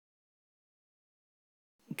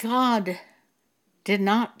God did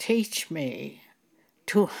not teach me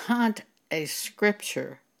to hunt a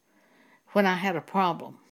scripture when I had a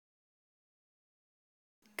problem.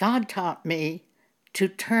 God taught me to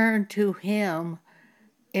turn to Him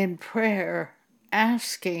in prayer,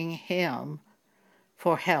 asking Him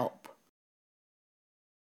for help,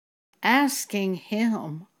 asking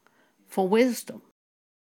Him for wisdom.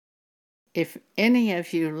 If any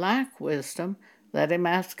of you lack wisdom, let him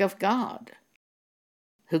ask of God,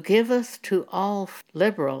 who giveth to all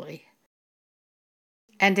liberally,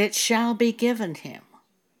 and it shall be given him.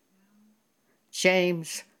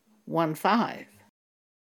 James 1:5.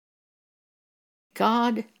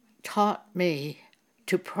 God taught me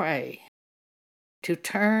to pray, to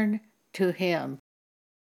turn to Him,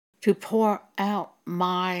 to pour out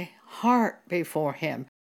my heart before Him,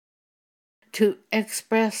 to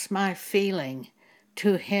express my feeling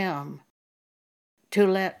to Him, to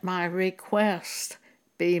let my request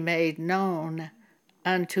be made known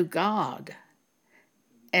unto God,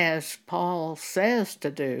 as Paul says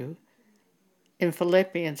to do in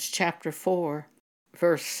Philippians chapter 4,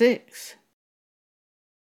 verse 6.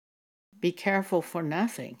 Be careful for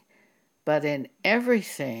nothing, but in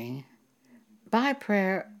everything, by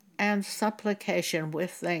prayer and supplication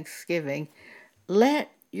with thanksgiving,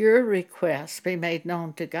 let your requests be made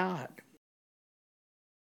known to God.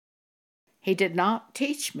 He did not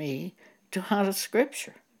teach me to hunt a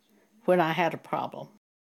scripture when I had a problem.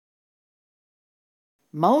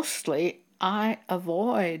 Mostly, I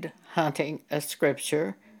avoid hunting a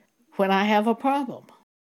scripture when I have a problem.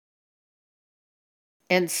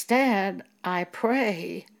 Instead, I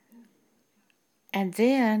pray, and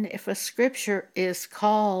then if a scripture is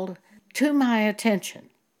called to my attention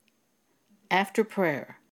after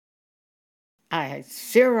prayer, I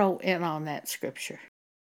zero in on that scripture,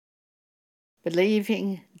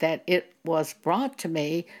 believing that it was brought to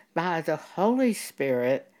me by the Holy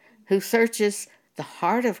Spirit, who searches the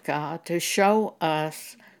heart of God to show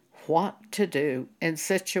us what to do in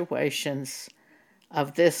situations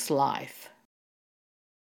of this life.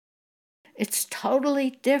 It's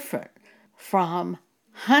totally different from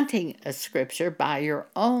hunting a scripture by your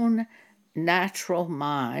own natural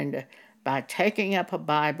mind, by taking up a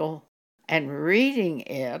Bible and reading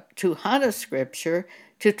it, to hunt a scripture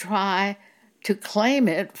to try to claim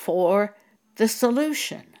it for the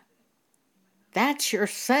solution. That's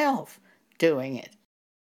yourself doing it.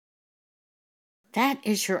 That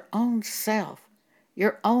is your own self,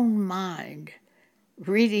 your own mind,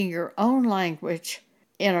 reading your own language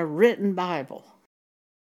in a written Bible.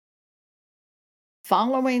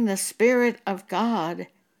 Following the Spirit of God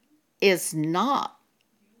is not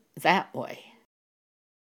that way.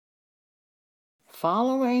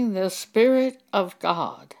 Following the Spirit of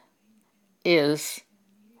God is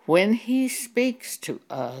when He speaks to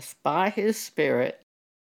us by His Spirit,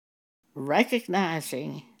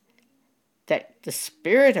 recognizing that the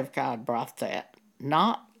Spirit of God brought that,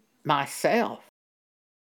 not myself.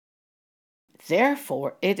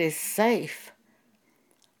 Therefore, it is safe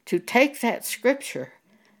to take that scripture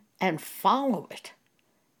and follow it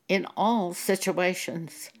in all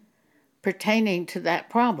situations pertaining to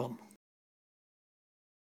that problem.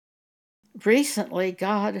 Recently,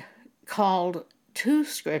 God called 2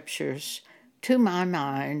 scriptures to my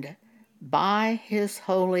mind by His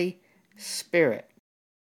Holy Spirit.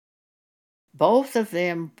 Both of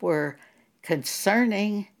them were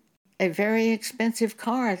concerning a very expensive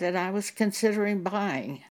car that I was considering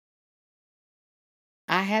buying.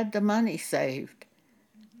 I had the money saved,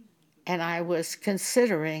 and I was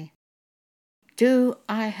considering, do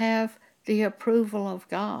I have the approval of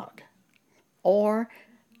God? Or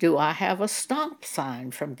do I have a stop sign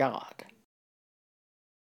from God?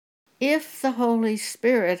 If the Holy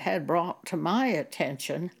Spirit had brought to my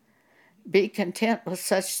attention, be content with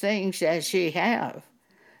such things as ye have,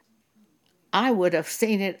 I would have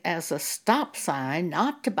seen it as a stop sign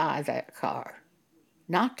not to buy that car,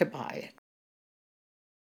 not to buy it.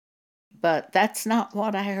 But that's not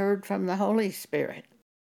what I heard from the Holy Spirit.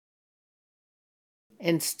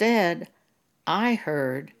 Instead, I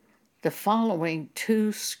heard the following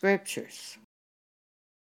 2 scriptures.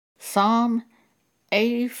 Psalm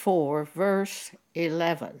 84, verse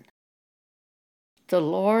 11. The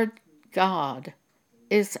Lord God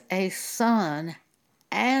is a sun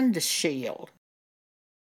and shield.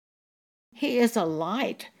 He is a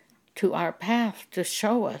light to our path to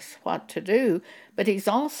show us what to do, but He's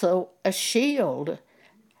also a shield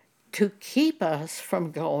to keep us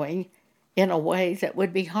from going in a way that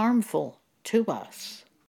would be harmful to us.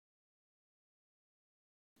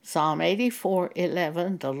 Psalm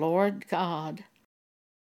 84:11, the Lord God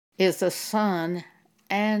is a sun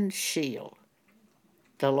and shield.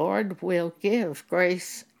 The Lord will give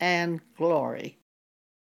grace and glory.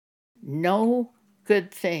 No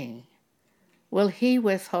good thing will he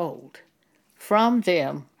withhold from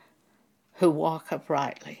them who walk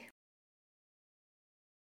uprightly.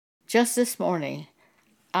 Just this morning,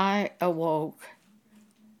 I awoke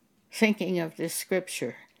thinking of this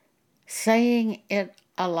scripture, saying it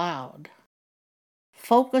aloud,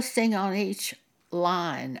 focusing on each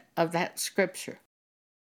line of that scripture.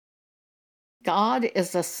 God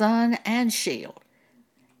is the sun and shield.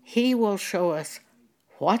 He will show us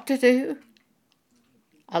what to do,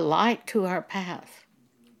 a light to our path.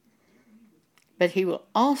 But he will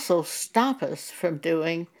also stop us from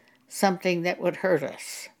doing something that would hurt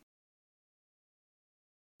us.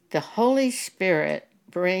 The Holy Spirit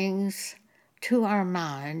brings to our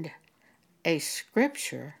mind a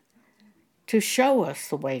scripture to show us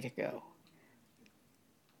the way to go,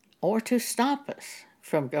 or to stop us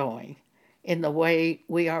from going in the way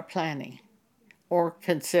we are planning or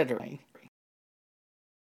considering.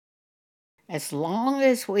 As long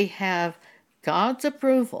as we have God's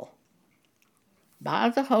approval by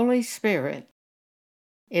the Holy Spirit,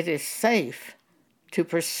 it is safe to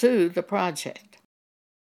pursue the project.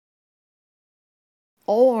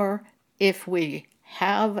 Or if we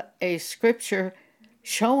have a scripture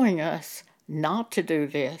showing us not to do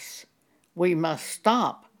this, we must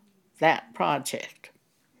stop that project,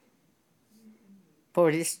 for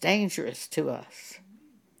it is dangerous to us.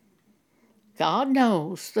 God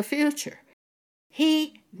knows the future.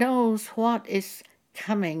 He knows what is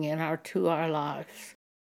coming to our lives.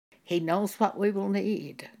 He knows what we will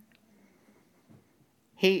need.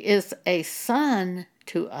 He is a sun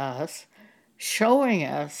to us, showing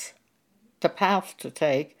us the path to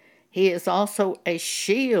take. He is also a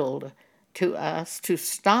shield to us to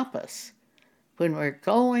stop us when we're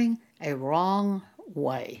going a wrong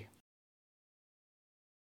way.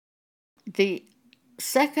 The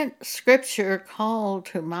second scripture called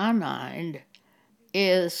to my mind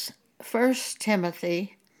is 1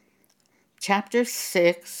 Timothy chapter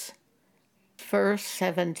 6, verse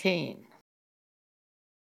 17.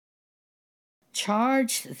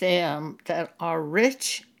 Charge them that are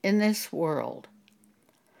rich in this world,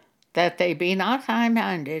 that they be not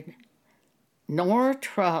high-minded, nor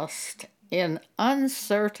trust in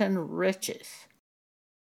uncertain riches,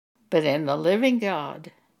 but in the living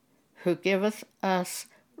God, who giveth us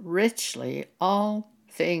richly all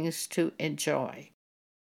things to enjoy.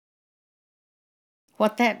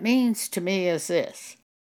 What that means to me is this: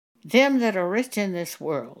 them that are rich in this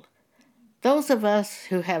world, those of us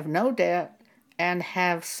who have no debt and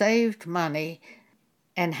have saved money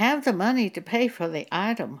and have the money to pay for the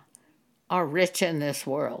item, are rich in this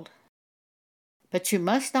world. But you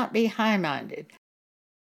must not be high-minded.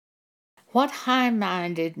 What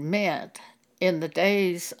high-minded meant in the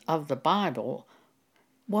days of the Bible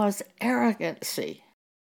was arrogancy.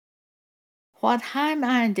 What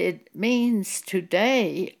high-minded means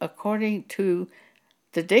today, according to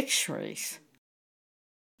the dictionaries,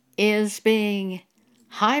 is being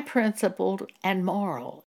high-principled and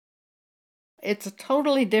moral. It's a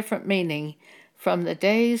totally different meaning from the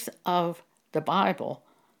days of the Bible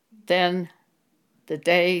than the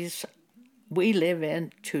days we live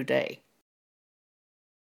in today.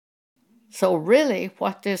 So really,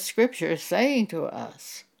 what this scripture is saying to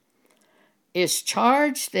us is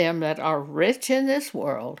charge them that are rich in this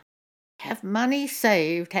world, have money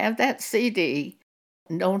saved, have that CD,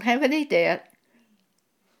 don't have any debt,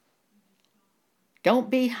 don't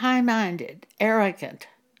be high-minded, arrogant,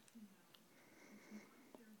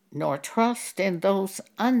 nor trust in those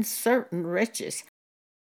uncertain riches.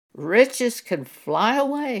 Riches can fly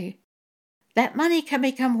away. That money can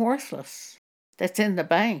become worthless that's in the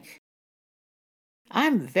bank.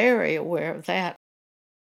 I'm very aware of that.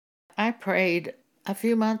 I prayed a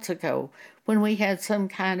few months ago when we had some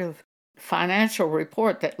kind of financial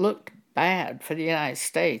report that looked bad for the United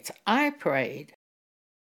States. I prayed,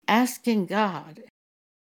 asking God,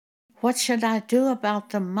 what should I do about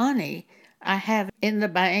the money I have in the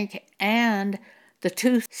bank and the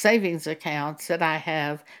 2 savings accounts that I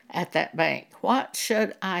have at that bank? What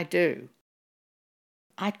should I do?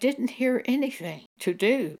 I didn't hear anything to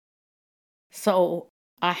do. So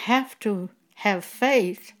I have to have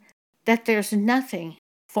faith that there's nothing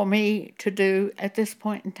for me to do at this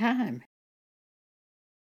point in time.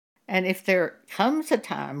 And if there comes a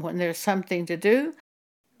time when there's something to do,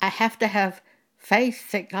 I have to have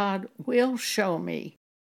faith that God will show me.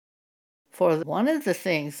 For one of the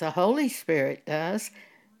things the Holy Spirit does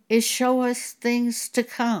is show us things to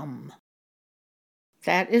come.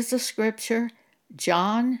 That is the scripture,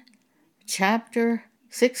 John chapter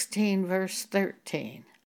 16, verse 13.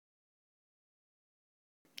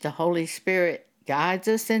 The Holy Spirit guides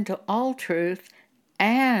us into all truth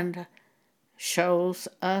and shows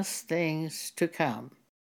us things to come.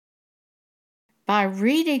 By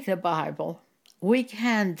reading the Bible, we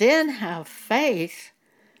can then have faith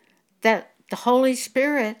that the Holy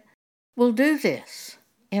Spirit will do this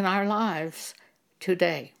in our lives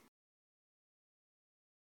today.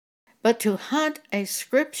 But to hunt a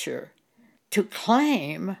scripture to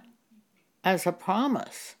claim as a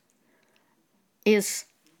promise is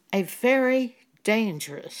a very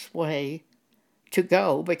dangerous way to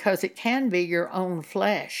go, because it can be your own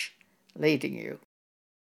flesh leading you.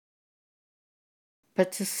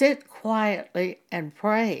 But to sit quietly and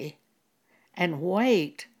pray and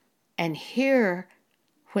wait and hear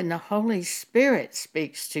when the Holy Spirit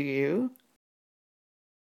speaks to you,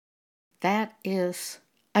 that is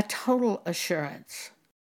a total assurance.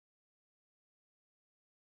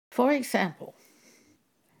 For example,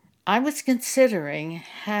 I was considering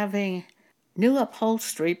having new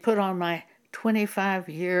upholstery put on my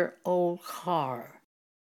 25-year-old car.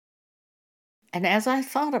 And as I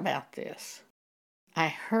thought about this, I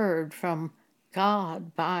heard from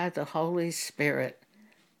God by the Holy Spirit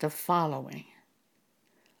the following: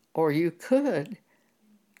 or you could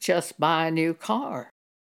just buy a new car.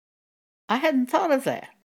 I hadn't thought of that.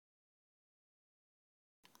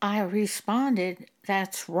 I responded,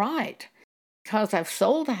 that's right, because I've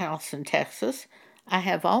sold a house in Texas. I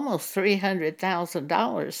have almost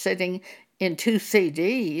 $300,000 sitting in 2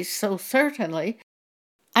 CDs, so certainly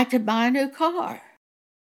I could buy a new car.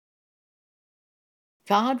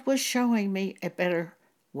 God was showing me a better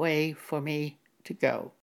way for me to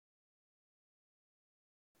go.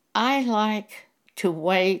 I like to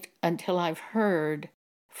wait until I've heard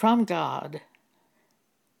from God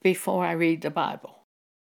before I read the Bible.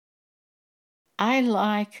 I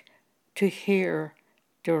like to hear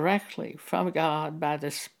directly from God by the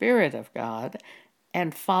Spirit of God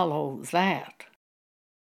and follow that.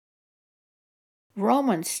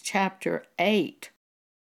 Romans chapter 8,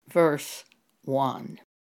 verse 1.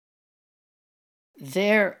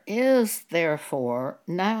 There is therefore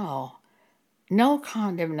now no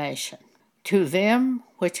condemnation to them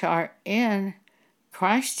which are in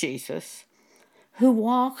Christ Jesus, who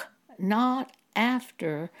walk not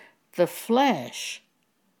after the flesh,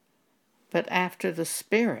 but after the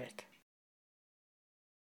Spirit.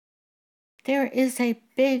 There is a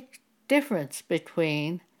big difference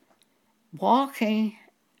between walking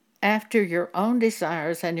after your own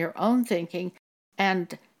desires and your own thinking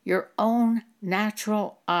and your own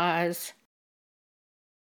natural eyes.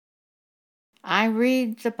 I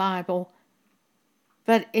read the Bible,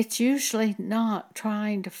 but it's usually not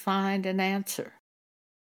trying to find an answer.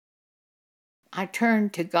 I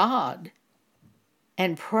turn to God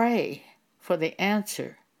and pray for the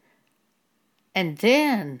answer, and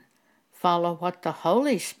then follow what the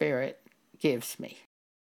Holy Spirit gives me.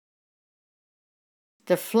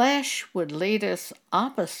 The flesh would lead us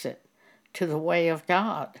opposite to the way of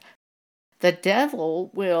God. The devil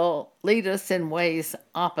will lead us in ways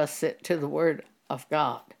opposite to the Word of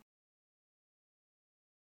God.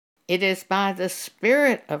 It is by the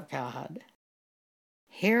Spirit of God,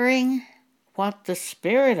 hearing what the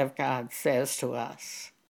Spirit of God says to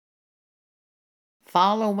us,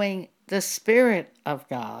 following the Spirit of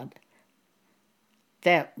God,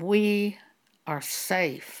 that we are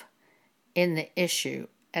safe in the issue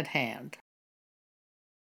at hand.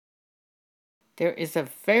 There is a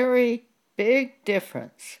very big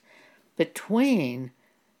difference between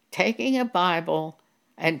taking a Bible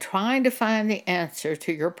and trying to find the answer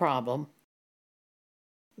to your problem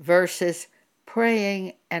versus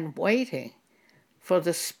praying and waiting for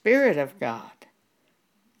the Spirit of God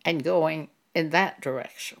and going in that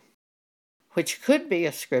direction, which could be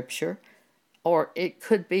a scripture or it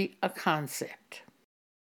could be a concept.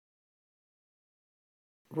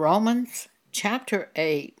 Romans chapter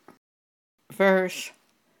 8, verse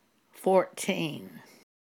 14.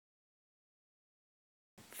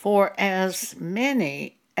 For as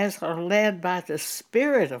many as are led by the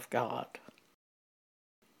Spirit of God,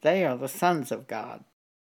 they are the sons of God.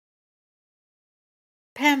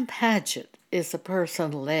 Pam Paget is a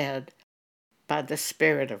person led by the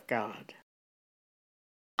Spirit of God.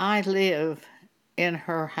 I live in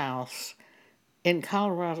her house in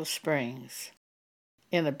Colorado Springs,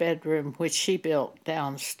 in a bedroom which she built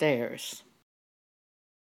downstairs.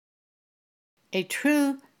 A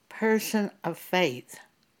true person of faith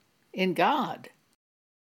in God,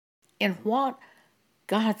 in what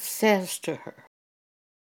God says to her.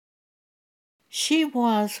 She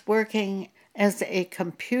was working as a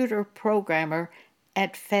computer programmer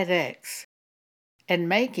at FedEx and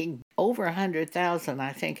making over $100,000,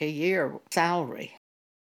 I think, a year salary.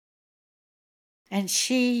 And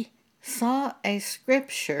she saw a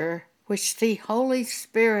scripture which the Holy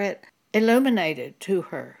Spirit illuminated to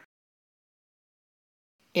her.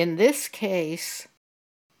 In this case,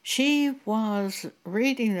 she was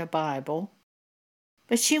reading the Bible,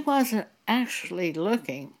 but she wasn't actually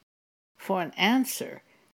looking for an answer.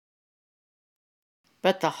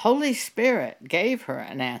 But the Holy Spirit gave her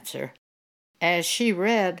an answer as she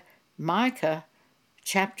read Micah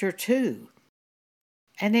chapter 2,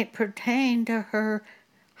 and it pertained to her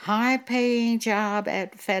high-paying job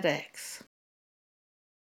at FedEx.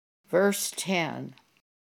 Verse 10,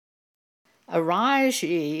 "Arise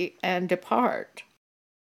ye and depart,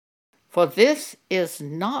 for this is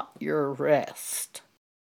not your rest,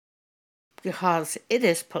 because it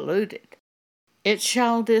is polluted. It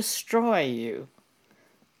shall destroy you,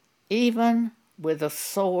 even with a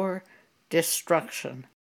sore destruction."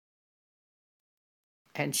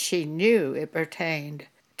 And she knew it pertained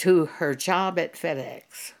to her job at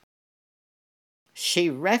FedEx. She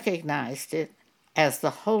recognized it as the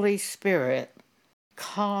Holy Spirit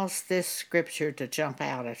caused this scripture to jump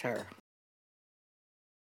out at her.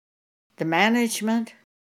 The management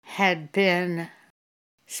had been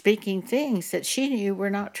speaking things that she knew were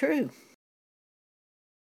not true.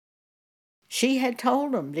 She had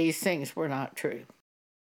told them these things were not true.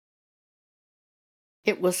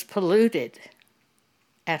 It was polluted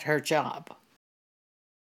at her job,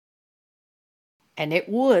 and it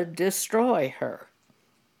would destroy her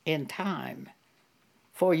in time.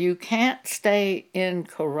 For you can't stay in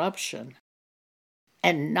corruption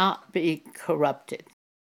and not be corrupted.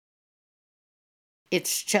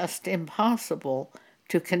 It's just impossible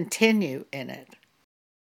to continue in it.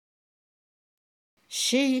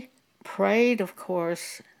 She prayed, of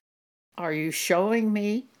course, "Are you showing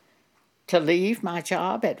me to leave my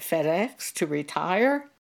job at FedEx to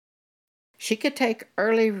retire?" She could take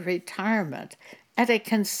early retirement at a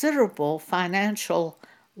considerable financial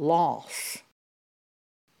loss,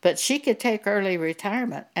 but she could take early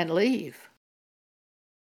retirement and leave.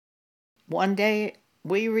 One day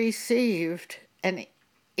we received an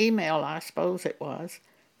email, I suppose it was,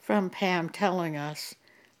 from Pam telling us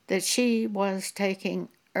that she was taking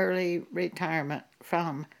early retirement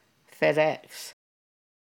from FedEx.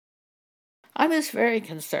 I was very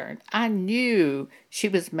concerned. I knew she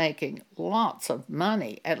was making lots of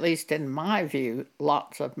money, at least in my view,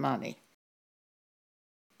 lots of money.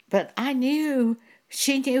 But I knew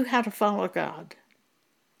she knew how to follow God,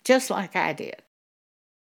 just like I did.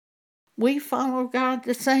 We follow God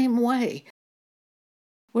the same way.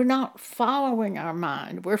 We're not following our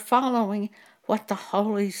mind. We're following what the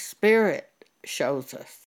Holy Spirit shows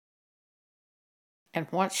us. And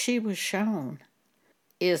what she was shown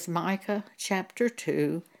is Micah chapter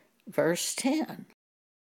 2, verse 10.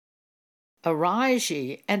 "Arise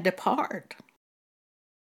ye and depart,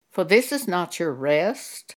 for this is not your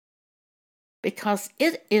rest, because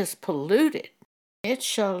it is polluted. It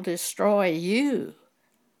shall destroy you,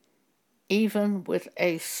 even with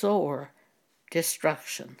a sore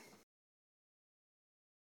destruction."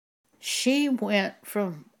 She went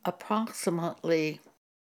from approximately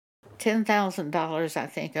 $10,000, I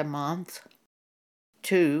think, a month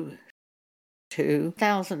to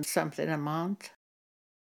 $2,000 something a month.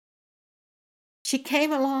 She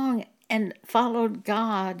came along and followed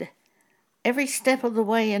God every step of the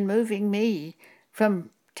way in moving me from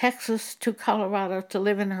Texas to Colorado to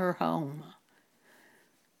live in her home.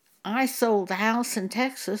 I sold the house in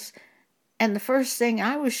Texas, and the first thing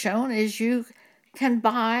I was shown is you can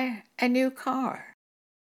buy a new car.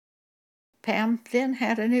 Pam then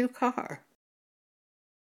had a new car.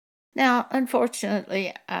 Now,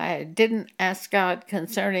 unfortunately, I didn't ask God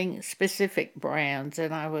concerning specific brands,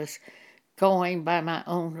 and I was going by my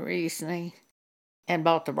own reasoning and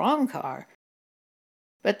bought the wrong car.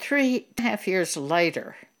 But 3.5 years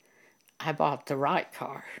later, I bought the right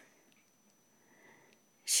car.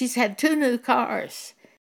 She's had 2 new cars.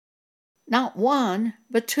 Not 1,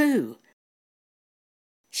 but 2.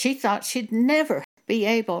 She thought she'd never be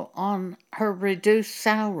able, on her reduced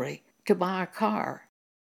salary, to buy a car.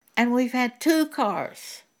 And we've had 2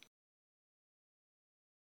 cars.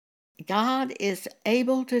 God is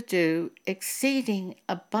able to do exceeding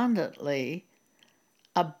abundantly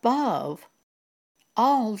above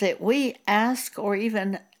all that we ask or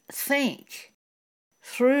even think,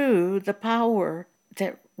 through the power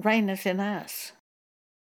that reigneth in us.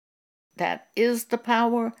 That is the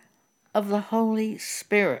power of the Holy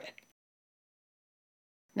Spirit.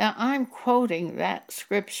 Now, I'm quoting that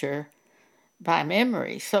scripture by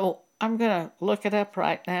memory, so I'm going to look it up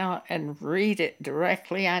right now and read it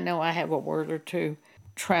directly. I know I have a word or two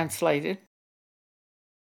translated.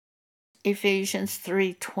 Ephesians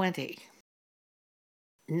 3:20.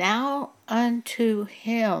 Now unto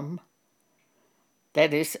him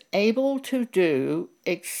that is able to do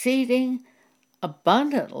exceeding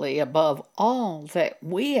abundantly above all that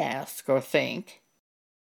we ask or think,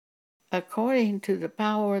 according to the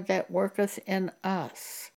power that worketh in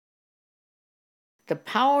us. The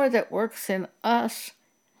power that works in us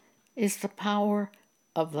is the power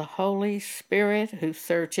of the Holy Spirit, who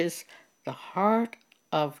searches the heart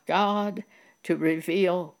of God to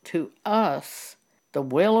reveal to us the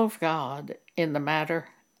will of God in the matter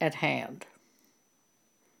at hand.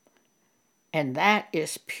 And that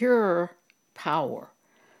is pure power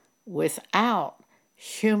without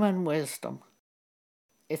human wisdom.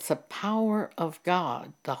 It's a power of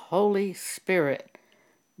God, the Holy Spirit,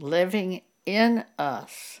 living in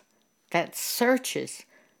us that searches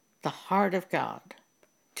the heart of God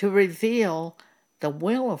to reveal the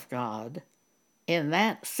will of God in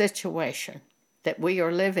that situation that we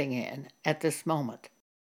are living in at this moment.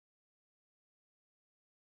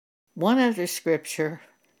 One other scripture,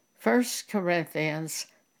 1 Corinthians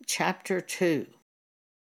chapter 2.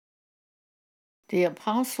 The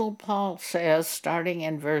Apostle Paul says, starting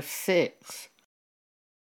in verse 6,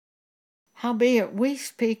 howbeit we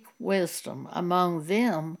speak wisdom among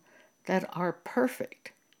them that are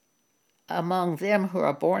perfect, among them who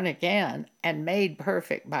are born again and made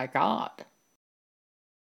perfect by God.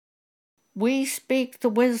 We speak the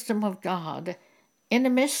wisdom of God in a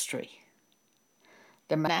mystery.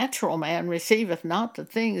 The natural man receiveth not the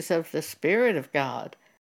things of the Spirit of God,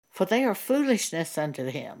 for they are foolishness unto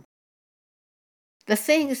him. The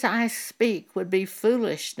things I speak would be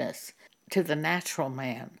foolishness to the natural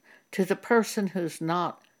man, to the person who's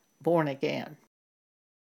not born again.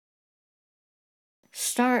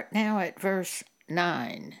 Start now at verse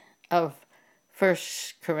 9 of 1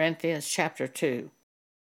 Corinthians chapter 2.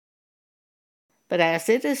 But as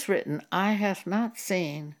it is written, eye hath not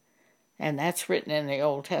seen, and that's written in the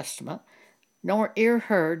Old Testament, nor ear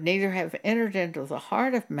heard, neither have entered into the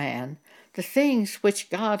heart of man the things which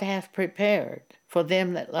God hath prepared for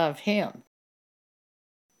them that love him.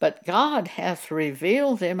 But God hath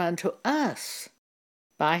revealed them unto us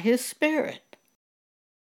by his Spirit.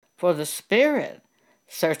 For the Spirit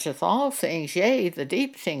searcheth all things, yea, the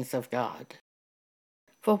deep things of God.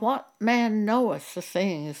 For what man knoweth the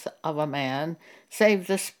things of a man, save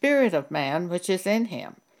the spirit of man which is in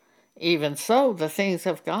him? Even so the things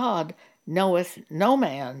of God knoweth no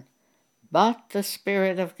man, but the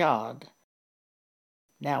Spirit of God.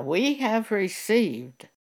 Now we have received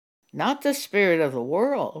not the spirit of the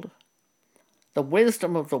world, the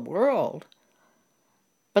wisdom of the world,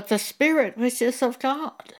 but the Spirit which is of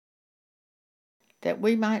God, that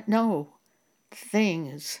we might know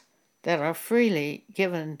things that are freely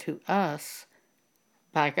given to us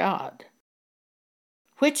by God.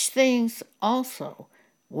 Which things also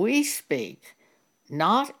we speak,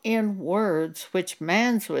 not in words which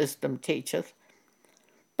man's wisdom teacheth,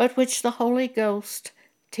 but which the Holy Ghost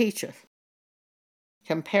teacheth,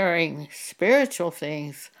 comparing spiritual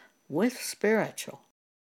things with spiritual.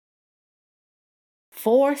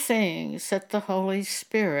 4 things that the Holy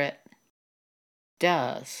Spirit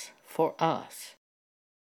does for us.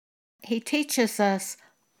 He teaches us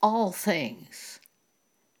all things.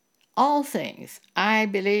 All things. I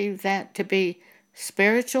believe that to be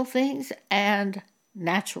spiritual things and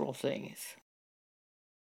natural things.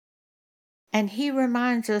 And he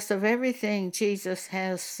reminds us of everything Jesus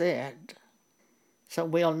has said, so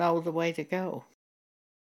we'll know the way to go.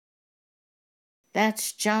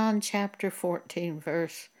 That's John chapter 14,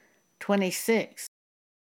 verse 26.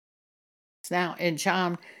 Now in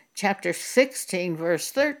John chapter 16,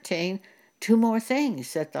 verse 13, 2 more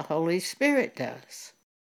things that the Holy Spirit does.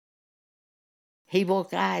 He will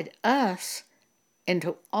guide us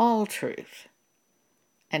into all truth,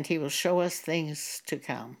 and he will show us things to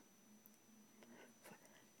come.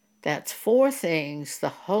 That's 4 things the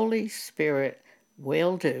Holy Spirit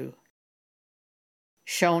will do,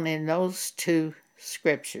 shown in those 2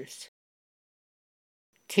 scriptures.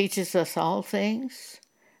 Teaches us all things,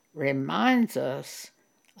 reminds us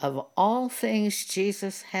of all things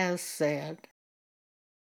Jesus has said,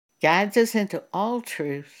 guides us into all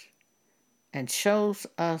truth, and shows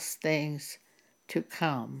us things to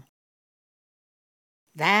come.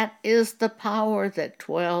 That is the power that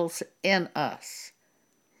dwells in us.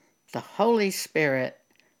 The Holy Spirit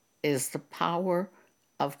is the power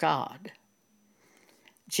of God.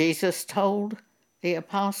 Jesus told the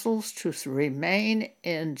apostles to remain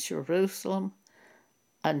in Jerusalem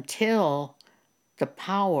until the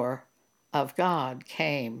power of God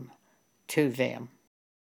came to them.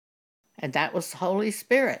 And that was the Holy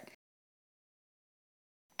Spirit.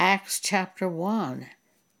 Acts chapter 1.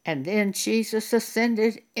 And then Jesus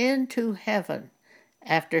ascended into heaven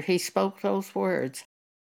after he spoke those words.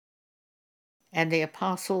 And the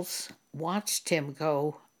apostles watched him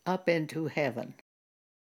go up into heaven.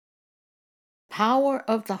 Power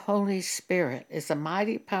of the Holy Spirit is a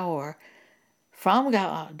mighty power from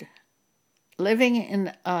God living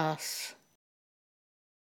in us,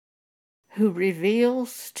 who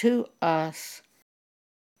reveals to us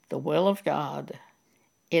the will of God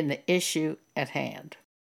in the issue at hand.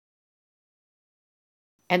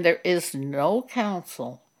 And there is no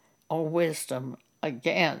counsel or wisdom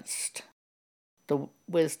against the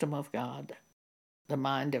wisdom of God, the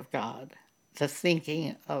mind of God, the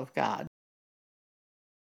thinking of God.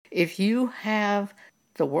 If you have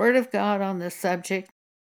the Word of God on this subject,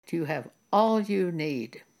 you have all you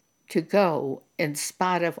need to go in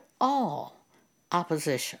spite of all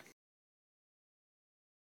opposition.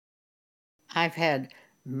 I've had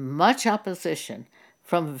much opposition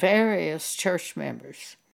from various church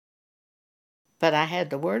members, but I had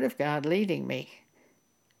the Word of God leading me.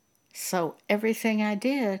 So everything I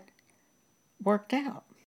did worked out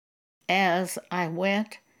as I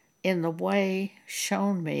went in the way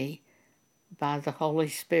shown me by the Holy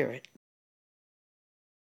Spirit.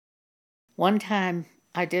 One time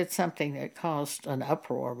I did something that caused an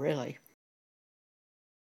uproar, really.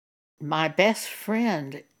 My best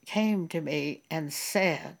friend came to me and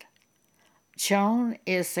said, "Joan,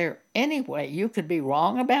 is there any way you could be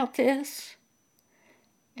wrong about this?"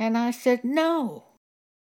 And I said, "No."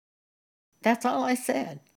 That's all I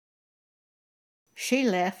said. She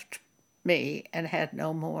left me and had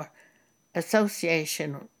no more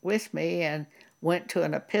association with me and went to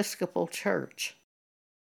an Episcopal church,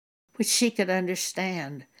 which she could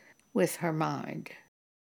understand with her mind.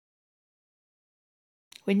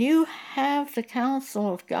 When you have the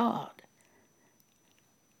counsel of God,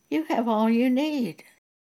 you have all you need.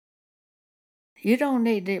 You don't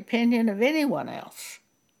need the opinion of anyone else.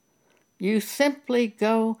 You simply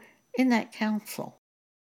go in that counsel.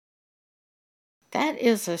 That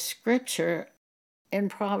is a scripture in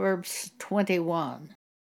Proverbs 21,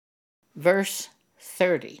 verse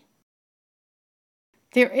 30.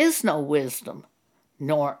 There is no wisdom,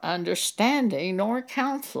 nor understanding, nor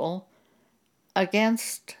counsel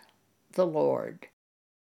against the Lord,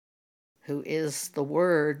 who is the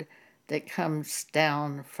Word that comes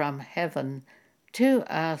down from heaven to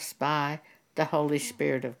us by the Holy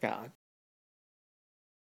Spirit of God.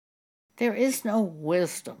 There is no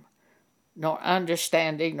wisdom, nor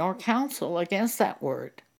understanding, nor counsel against that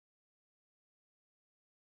Word.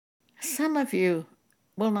 Some of you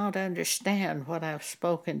will not understand what I've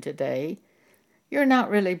spoken today. You're not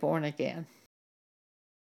really born again.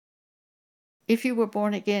 If you were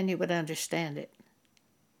born again, you would understand it.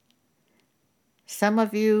 Some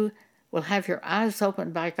of you will have your eyes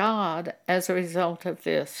opened by God as a result of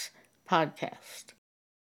this podcast.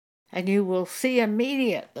 And you will see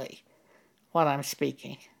immediately what I'm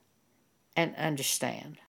speaking and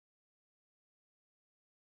understand.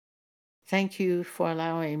 Thank you for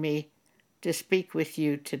allowing me to speak with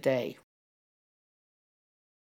you today.